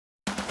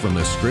from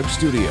the Scripps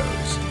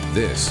Studios,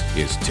 this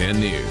is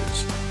 10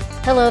 News.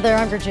 Hello there,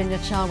 I'm Virginia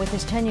Cha with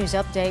this 10 News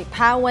update.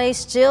 Poway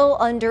still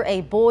under a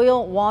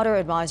boil water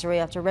advisory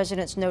after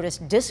residents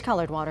noticed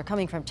discolored water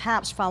coming from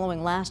taps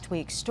following last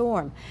week's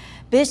storm.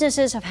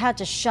 Businesses have had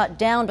to shut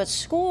down, but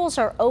schools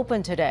are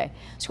open today.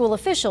 School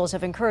officials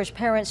have encouraged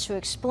parents to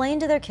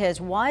explain to their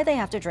kids why they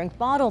have to drink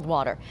bottled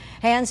water.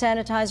 Hand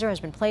sanitizer has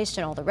been placed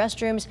in all the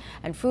restrooms,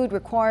 and food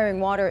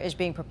requiring water is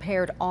being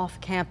prepared off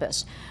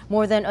campus.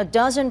 More than a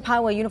dozen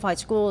Poway Unified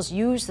Schools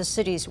use the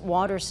city's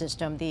water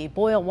system. The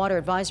boil water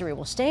advisory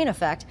will stay in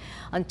effect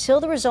until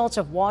the results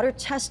of water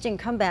testing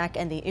come back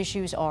and the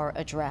issues are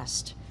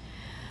addressed.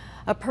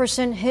 A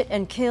person hit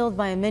and killed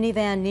by a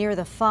minivan near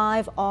the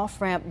 5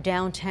 off-ramp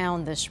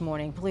downtown this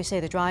morning. Police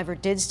say the driver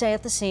did stay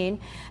at the scene.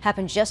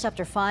 Happened just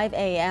after 5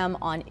 a.m.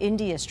 on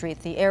India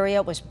Street. The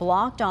area was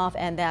blocked off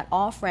and that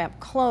off-ramp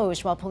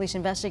closed while police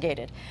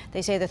investigated.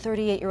 They say the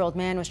 38-year-old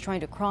man was trying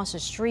to cross a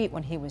street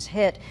when he was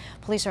hit.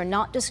 Police are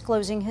not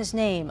disclosing his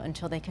name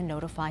until they can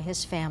notify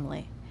his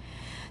family.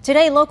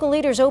 Today, local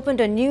leaders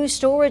opened a new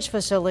storage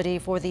facility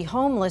for the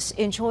homeless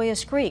in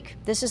Chollas Creek.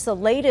 This is the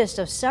latest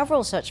of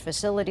several such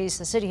facilities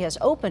the city has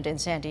opened in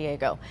San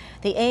Diego.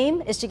 The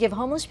aim is to give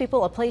homeless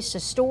people a place to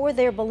store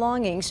their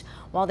belongings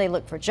while they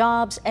look for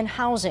jobs and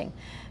housing.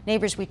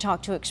 Neighbors we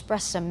talked to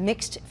expressed some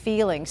mixed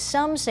feelings.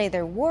 Some say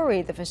they're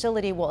worried the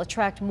facility will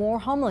attract more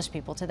homeless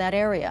people to that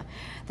area.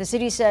 The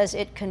city says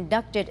it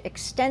conducted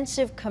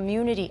extensive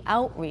community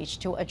outreach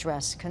to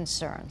address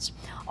concerns.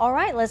 All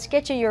right, let's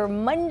get you your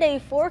Monday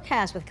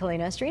forecast with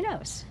Kalina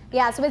Estrinos.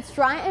 Yeah, so it's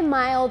dry and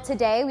mild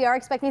today. We are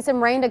expecting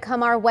some rain to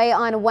come our way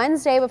on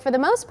Wednesday, but for the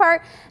most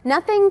part,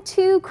 nothing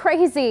too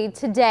crazy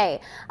today.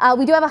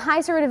 We do have a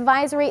high surge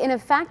advisory in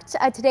effect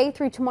today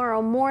through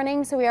tomorrow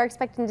morning, so we are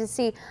expecting to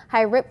see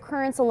high rip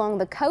currents along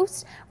the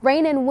coast.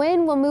 Rain and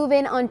wind will move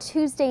in on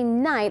Tuesday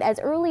night, as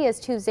early as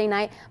Tuesday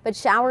night, but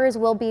showers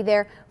will be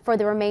there for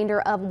the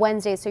remainder of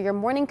Wednesday. So your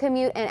morning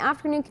commute and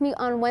afternoon commute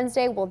on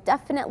Wednesday will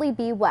definitely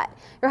be wet.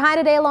 Your high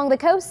today along the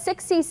coast,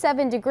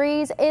 67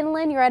 degrees.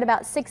 Inland, you're at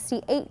about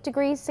 68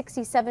 degrees,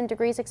 67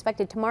 degrees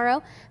expected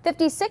tomorrow.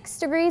 56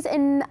 degrees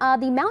in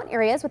the mountain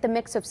areas with a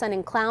mix of sun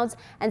and clouds,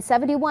 and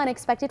 71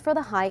 expected for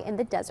the high in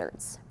the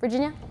deserts.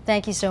 Virginia?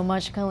 Thank you so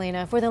much,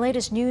 Kalina. For the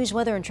latest news,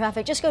 weather, and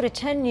traffic, just go to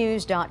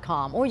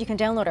 10news.com, or you can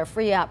download our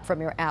free app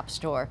from your app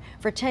store.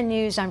 For 10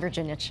 News, I'm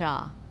Virginia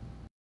Cha.